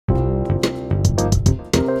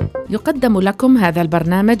يقدم لكم هذا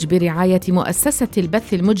البرنامج برعاية مؤسسة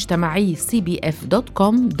البث المجتمعي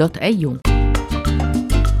cbf.com.au.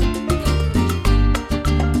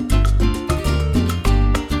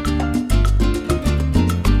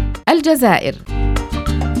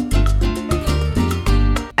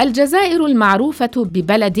 الجزائر المعروفة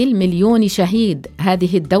ببلد المليون شهيد،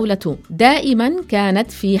 هذه الدولة دائما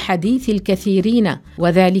كانت في حديث الكثيرين،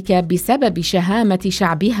 وذلك بسبب شهامة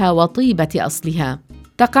شعبها وطيبة أصلها.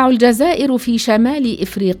 تقع الجزائر في شمال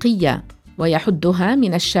إفريقيا، ويحدها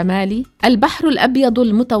من الشمال البحر الأبيض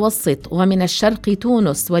المتوسط، ومن الشرق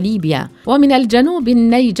تونس وليبيا، ومن الجنوب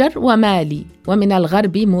النيجر ومالي، ومن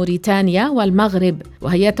الغرب موريتانيا والمغرب،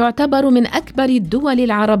 وهي تعتبر من أكبر الدول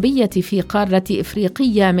العربية في قارة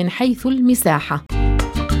إفريقيا من حيث المساحة.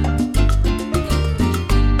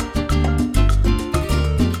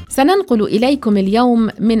 سننقل إليكم اليوم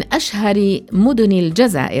من أشهر مدن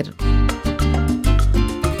الجزائر.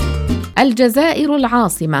 الجزائر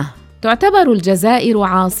العاصمة. تعتبر الجزائر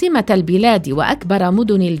عاصمة البلاد وأكبر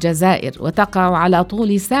مدن الجزائر، وتقع على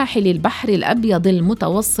طول ساحل البحر الأبيض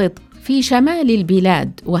المتوسط في شمال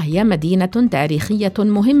البلاد، وهي مدينة تاريخية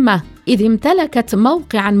مهمة، إذ امتلكت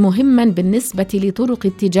موقعاً مهماً بالنسبة لطرق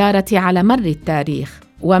التجارة على مر التاريخ،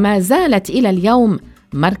 وما زالت إلى اليوم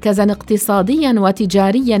مركزاً اقتصادياً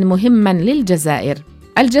وتجارياً مهماً للجزائر.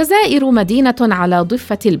 الجزائر مدينة على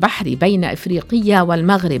ضفة البحر بين إفريقيا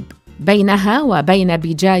والمغرب، بينها وبين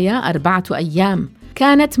بجاية 4 أيام.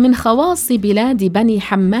 كانت من خواص بلاد بني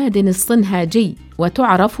حماد الصنهاجي،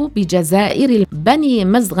 وتعرف بجزائر بني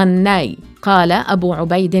مزغناي. قال أبو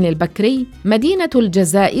عبيد البكري: مدينة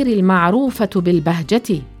الجزائر المعروفة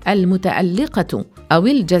بالبهجة المتألقة، أو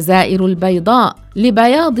الجزائر البيضاء،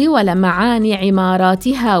 لبياض ولمعان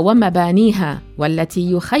عماراتها ومبانيها،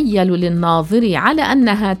 والتي يخيل للناظر على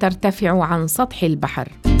أنها ترتفع عن سطح البحر.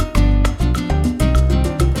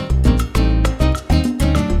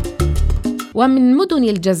 ومن مدن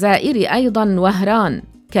الجزائر أيضاً وهران.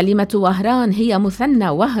 كلمة وهران هي مثنى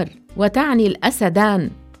وهر، وتعني الأسدان.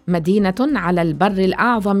 مدينة على البر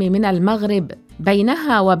الأعظم من المغرب،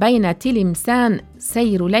 بينها وبين تلمسان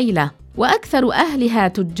سير ليلة، وأكثر أهلها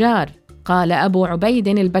تجار. قال أبو عبيد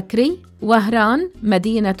البكري: وهران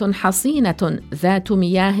مدينة حصينة ذات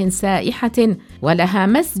مياه سائحة، ولها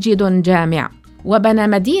مسجد جامع. وبنى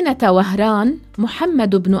مدينة وهران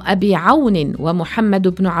محمد بن أبي عون ومحمد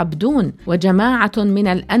بن عبدون وجماعة من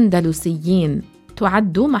الأندلسيين.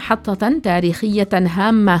 تعد محطة تاريخية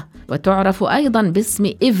هامة، وتعرف أيضاً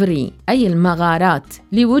باسم إفري أي المغارات،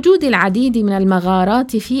 لوجود العديد من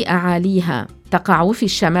المغارات في أعاليها. تقع في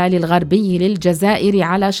الشمال الغربي للجزائر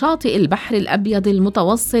على شاطئ البحر الأبيض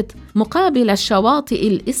المتوسط مقابل الشواطئ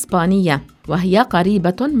الإسبانية، وهي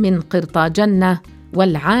قريبة من قرطاجنة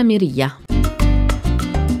والعامرية.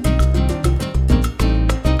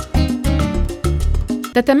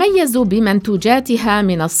 تتميز بمنتوجاتها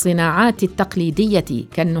من الصناعات التقليدية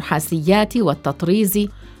كالنحاسيات والتطريز،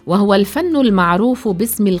 وهو الفن المعروف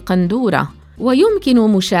باسم القندورة، ويمكن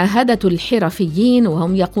مشاهدة الحرفيين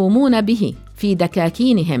وهم يقومون به في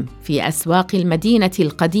دكاكينهم في أسواق المدينة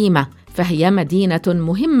القديمة، فهي مدينة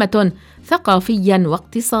مهمة ثقافياً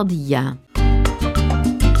واقتصادياً.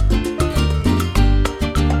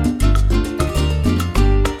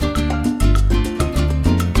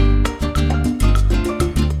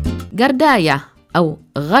 غرداية أو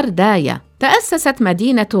غرداية. تأسست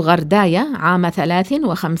مدينة غرداية عام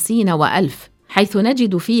 53 وألف، حيث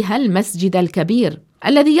نجد فيها المسجد الكبير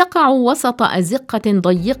الذي يقع وسط أزقة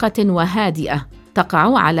ضيقة وهادئة.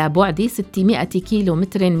 تقع على بعد 600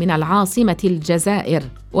 كيلومتر من العاصمة الجزائر،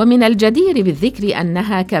 ومن الجدير بالذكر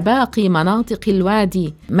أنها كباقي مناطق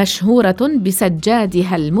الوادي مشهورة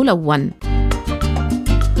بسجادها الملون.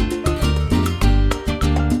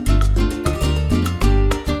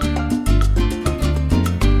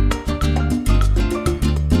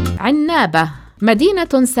 عنابة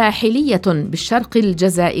مدينة ساحلية بالشرق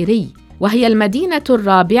الجزائري، وهي المدينة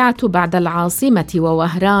الرابعة بعد العاصمة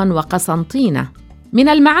ووهران وقسنطينة. من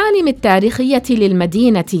المعالم التاريخية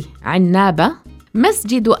للمدينة عنابة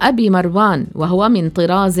مسجد أبي مروان، وهو من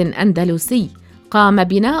طراز أندلسي قام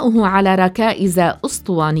بناؤه على ركائز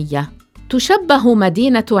أسطوانية. تشبه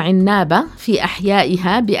مدينة عنابة في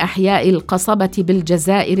أحيائها بأحياء القصبة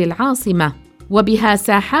بالجزائر العاصمة، وبها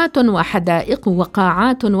ساحات وحدائق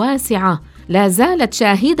وقاعات واسعة لا زالت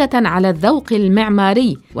شاهدة على الذوق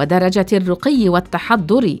المعماري ودرجة الرقي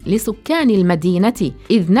والتحضر لسكان المدينة،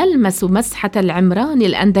 إذ نلمس مسحة العمران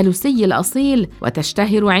الأندلسي الأصيل.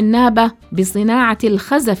 وتشتهر عنابة بصناعة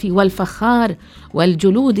الخزف والفخار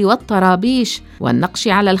والجلود والطرابيش والنقش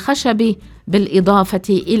على الخشب، بالإضافة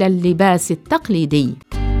إلى اللباس التقليدي.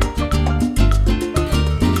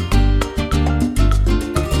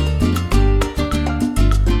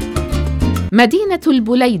 مدينة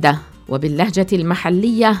البليدة، وباللهجة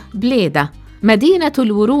المحلية بليدة، مدينة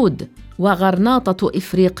الورود، وغرناطة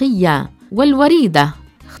إفريقية، والوريدة.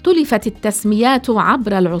 اختلفت التسميات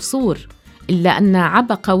عبر العصور، إلا أن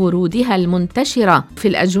عبق ورودها المنتشرة في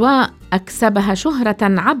الأجواء أكسبها شهرة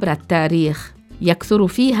عبر التاريخ. يكثر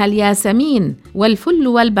فيها الياسمين والفل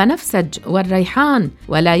والبنفسج والريحان،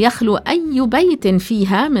 ولا يخلو أي بيت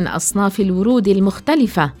فيها من أصناف الورود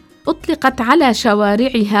المختلفة. أطلقت على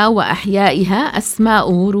شوارعها وأحيائها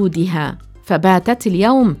أسماء ورودها، فباتت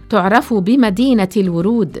اليوم تعرف بمدينة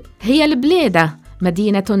الورود. هي البليدة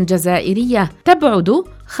مدينة جزائرية تبعد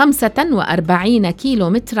 45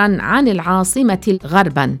 كيلومتراً عن العاصمة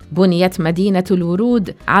غرباً. بنيت مدينة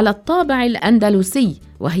الورود على الطابع الأندلسي،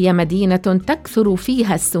 وهي مدينة تكثر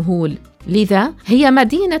فيها السهول، لذا هي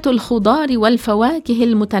مدينة الخضار والفواكه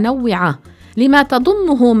المتنوعة، لما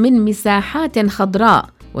تضمه من مساحات خضراء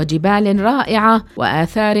وجبال رائعة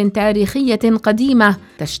وآثار تاريخية قديمة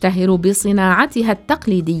تشتهر بصناعتها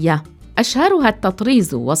التقليدية، أشهرها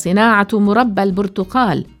التطريز وصناعة مربى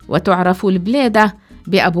البرتقال. وتعرف البليدة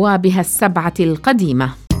بأبوابها السبعة القديمة.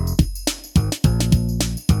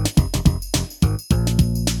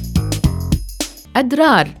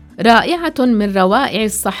 أدرار رائعة من روائع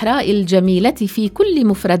الصحراء الجميلة في كل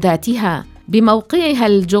مفرداتها، بموقعها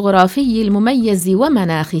الجغرافي المميز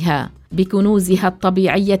ومناخها، بكنوزها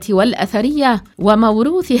الطبيعية والأثرية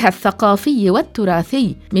وموروثها الثقافي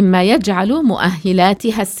والتراثي، مما يجعل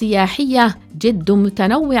مؤهلاتها السياحية جد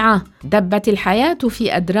متنوعة. دبت الحياة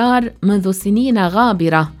في أدرار منذ سنين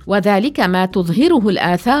غابرة، وذلك ما تظهره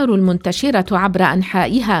الآثار المنتشرة عبر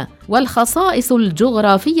أنحائها والخصائص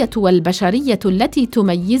الجغرافية والبشرية التي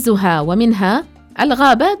تميزها، ومنها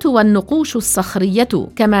الغابات والنقوش الصخرية،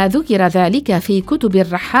 كما ذكر ذلك في كتب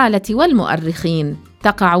الرحالة والمؤرخين.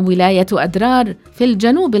 تقع ولاية أدرار في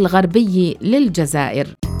الجنوب الغربي للجزائر.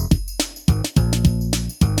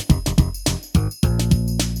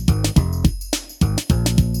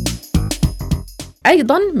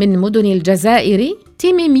 أيضاً من مدن الجزائر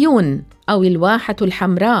تيميميون، أو الواحة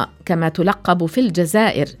الحمراء كما تلقب في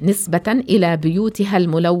الجزائر نسبة إلى بيوتها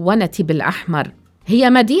الملونة بالأحمر. هي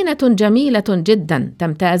مدينة جميلة جداً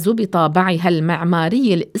تمتاز بطابعها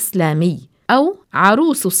المعماري الإسلامي، أو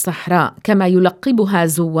عروس الصحراء كما يلقبها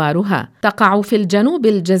زوارها. تقع في الجنوب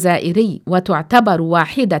الجزائري، وتعتبر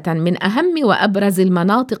واحدة من أهم وأبرز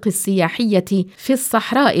المناطق السياحية في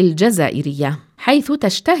الصحراء الجزائرية، حيث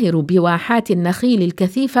تشتهر بواحات النخيل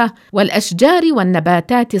الكثيفة والأشجار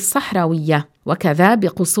والنباتات الصحراوية، وكذا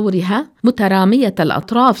بقصورها مترامية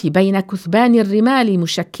الأطراف بين كثبان الرمال،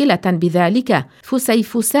 مشكلة بذلك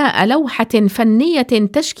فسيفساء لوحة فنية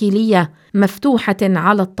تشكيلية مفتوحة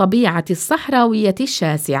على الطبيعة الصحراوية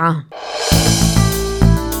الشاسعة.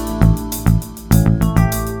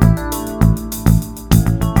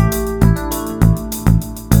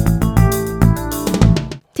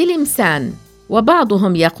 تلمسان،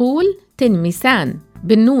 وبعضهم يقول تلمسان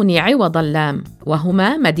بالنون عوض اللام،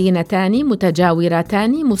 وهما مدينتان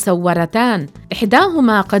متجاورتان مسورتان،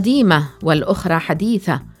 إحداهما قديمة والأخرى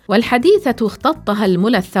حديثة، والحديثة اختطها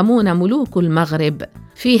الملثمون ملوك المغرب.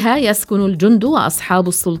 فيها يسكن الجند وأصحاب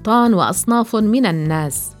السلطان وأصناف من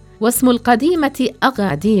الناس. واسم القديمة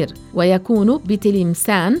أغادير، ويكون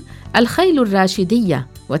بتلمسان الخيل الراشدية،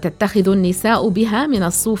 وتتخذ النساء بها من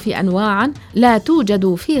الصوف أنواعاً لا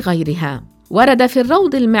توجد في غيرها. ورد في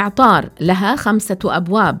الروض المعطار لها 5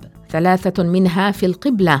 أبواب، 3 منها في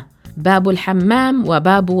القبلة، باب الحمام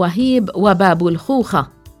وباب وهيب وباب الخوخة،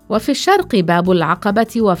 وفي الشرق باب العقبة،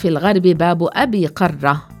 وفي الغرب باب أبي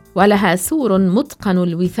قرة. ولها سور متقن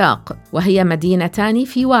الوثاق، وهي مدينتان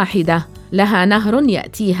في واحدة، لها نهر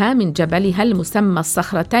يأتيها من جبلها المسمى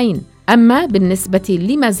الصخرتين. أما بالنسبة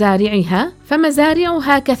لمزارعها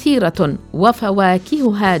فمزارعها كثيرة،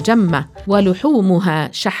 وفواكهها جمة، ولحومها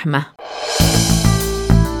شحمة.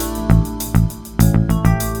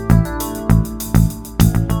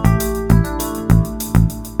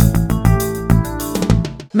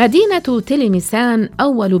 مدينة تلمسان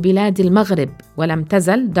أول بلاد المغرب، ولم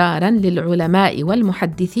تزل داراً للعلماء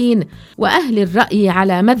والمحدثين وأهل الرأي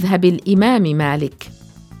على مذهب الإمام مالك.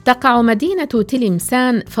 تقع مدينة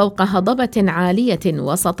تلمسان فوق هضبة عالية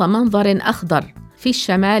وسط منظر أخضر في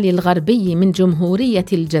الشمال الغربي من جمهورية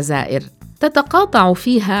الجزائر. تتقاطع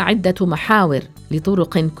فيها عدة محاور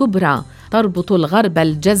لطرق كبرى تربط الغرب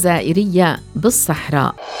الجزائري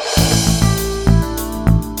بالصحراء.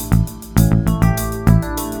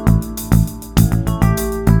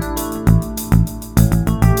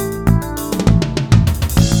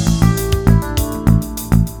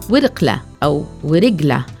 ورقلة أو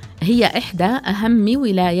ورقلة هي إحدى أهم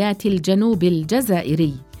ولايات الجنوب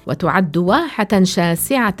الجزائري، وتعد واحة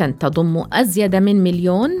شاسعة تضم أزيد من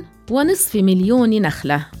 1.5 مليون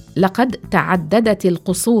نخلة. لقد تعددت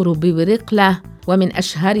القصور بورقلة، ومن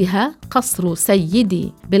أشهرها قصر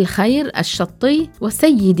سيدي بالخير الشطي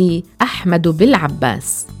وسيدي أحمد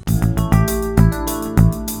بالعباس.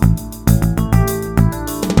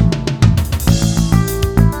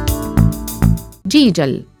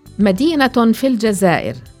 جيجل مدينة في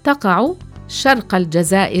الجزائر، تقع شرق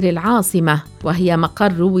الجزائر العاصمة، وهي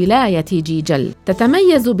مقر ولاية جيجل.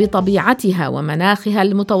 تتميز بطبيعتها ومناخها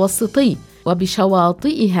المتوسطي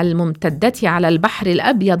وبشواطئها الممتدة على البحر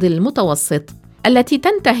الأبيض المتوسط التي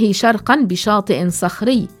تنتهي شرقاً بشاطئ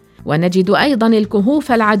صخري. ونجد أيضاً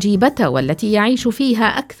الكهوف العجيبة والتي يعيش فيها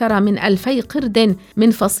أكثر من 2000 قرد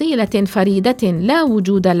من فصيلة فريدة لا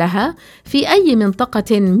وجود لها في أي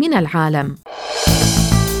منطقة من العالم.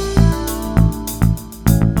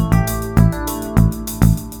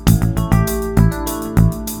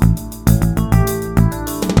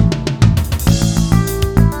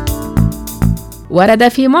 ورد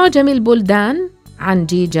في معجم البلدان عن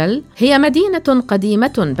جيجل: هي مدينة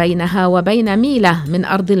قديمة بينها وبين ميلة من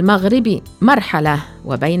أرض المغرب مرحلة،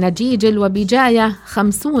 وبين جيجل وبجاية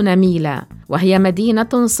 50 ميلا، وهي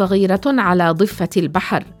مدينة صغيرة على ضفة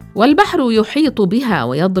البحر، والبحر يحيط بها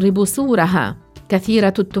ويضرب سورها،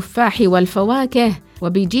 كثيرة التفاح والفواكه.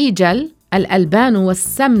 وبجيجل الألبان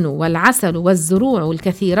والسمن والعسل والزروع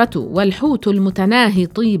الكثيرة والحوت المتناهي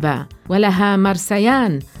طيبة. ولها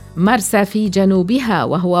مرسيان، مرسى في جنوبها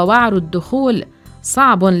وهو وعر الدخول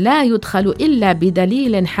صعب لا يدخل إلا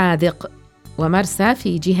بدليل حاذق، ومرسى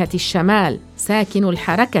في جهة الشمال ساكن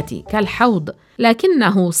الحركة كالحوض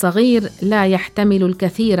لكنه صغير لا يحتمل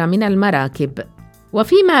الكثير من المراكب.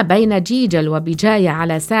 وفيما بين جيجل وبجاية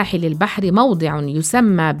على ساحل البحر موضع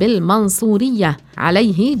يسمى بالمنصورية،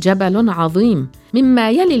 عليه جبل عظيم مما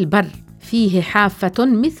يلي البر، فيه حافة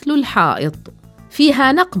مثل الحائط،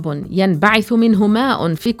 فيها نقب ينبعث منه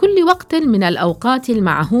ماء في كل وقت من الأوقات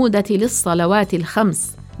المعهودة للصلوات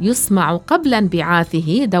الخمس، يسمع قبل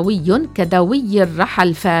انبعاثه دوي كدوي الرحى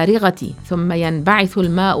الفارغة، ثم ينبعث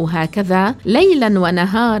الماء هكذا ليلاً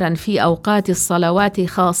ونهاراً في أوقات الصلوات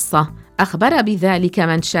خاصة. أخبر بذلك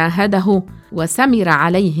من شاهده وسمر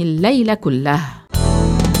عليه الليل كله.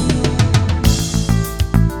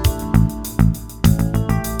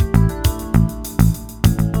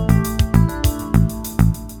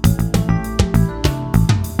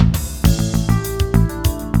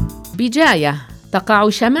 بجاية تقع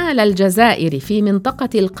شمال الجزائر في منطقة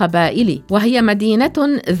القبائل، وهي مدينة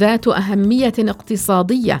ذات أهمية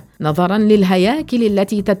اقتصادية نظراً للهياكل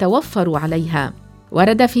التي تتوفر عليها.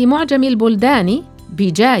 ورد في معجم البلدان: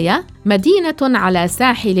 بجاية مدينة على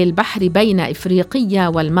ساحل البحر بين إفريقيا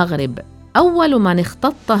والمغرب، أول من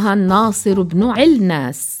اختطها الناصر بن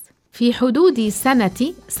علناس في حدود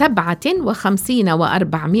سنة 57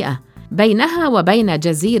 و400 بينها وبين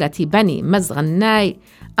جزيرة بني مزغناي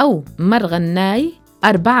أو مرغناي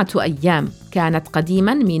 4 أيام. كانت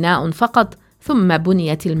قديماً ميناء فقط، ثم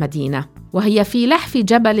بنيت المدينة، وهي في لحف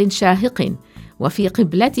جبل شاهق، وفي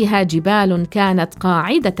قبلتها جبال كانت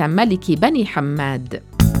قاعدة ملك بني حماد.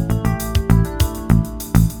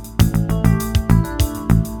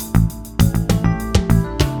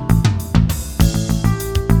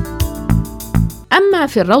 أما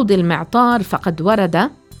في الروض المعطار فقد ورد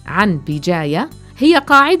عن بجاية: هي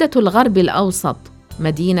قاعدة الغرب الأوسط،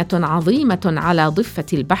 مدينة عظيمة على ضفة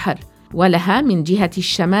البحر، ولها من جهة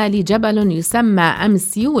الشمال جبل يسمى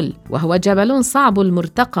أمسيول، وهو جبل صعب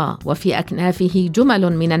المرتقى، وفي أكنافه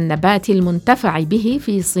جمل من النبات المنتفع به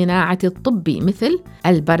في صناعة الطب مثل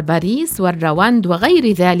البربريس والرواند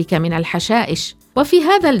وغير ذلك من الحشائش. وفي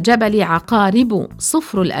هذا الجبل عقارب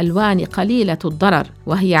صفر الألوان قليلة الضرر،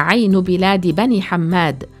 وهي عين بلاد بني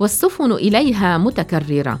حماد، والسفن إليها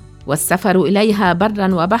متكررة، والسفر إليها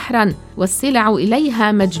برا وبحرا، والسلع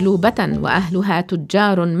إليها مجلوبة، وأهلها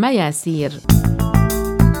تجار مياسير.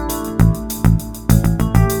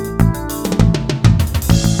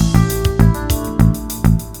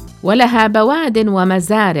 ولها بواد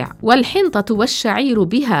ومزارع، والحنطة والشعير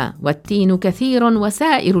بها، والتين كثير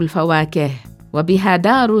وسائر الفواكه، وبها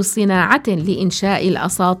دار صناعة لإنشاء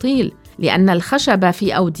الأساطيل، لأن الخشب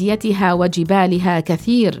في أوديتها وجبالها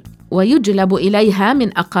كثير، ويجلب إليها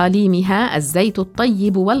من أقاليمها الزيت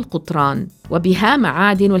الطيب والقطران، وبها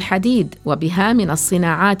معادن الحديد، وبها من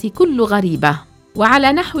الصناعات كل غريبة.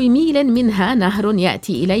 وعلى نحو ميل منها نهر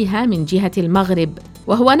يأتي إليها من جهة المغرب،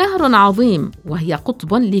 وهو نهر عظيم، وهي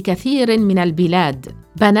قطب لكثير من البلاد.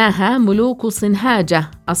 بناها ملوك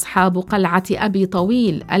صنهاجة أصحاب قلعة أبي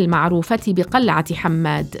طويل المعروفة بقلعة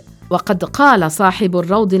حماد. وقد قال صاحب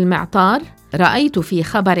الروض المعطار: رأيت في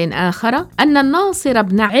خبر آخر أن الناصر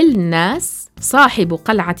بن علناس صاحب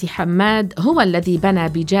قلعة حماد هو الذي بنى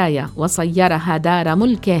بجاية وصيرها دار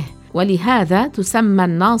ملكه، ولهذا تسمى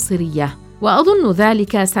الناصرية، وأظن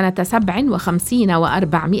ذلك سنة 57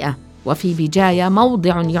 و400. وفي بجاية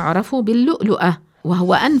موضع يعرف باللؤلؤة،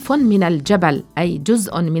 وهو أنف من الجبل، أي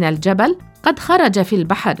جزء من الجبل قد خرج في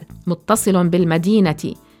البحر متصل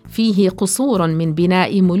بالمدينة، فيه قصور من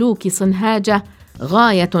بناء ملوك صنهاجة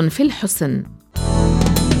غاية في الحسن.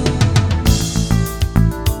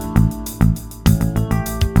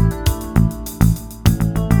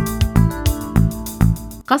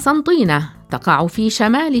 قسنطينة تقع في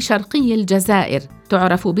شمال شرقي الجزائر،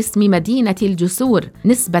 تعرف باسم مدينة الجسور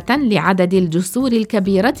نسبة لعدد الجسور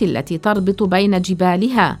الكبيرة التي تربط بين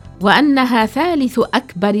جبالها، وأنها ثالث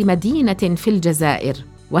أكبر مدينة في الجزائر،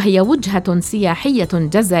 وهي وجهة سياحية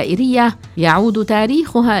جزائرية يعود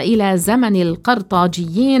تاريخها إلى زمن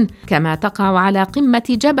القرطاجيين، كما تقع على قمة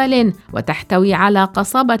جبل وتحتوي على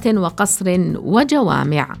قصبة وقصر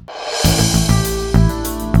وجوامع.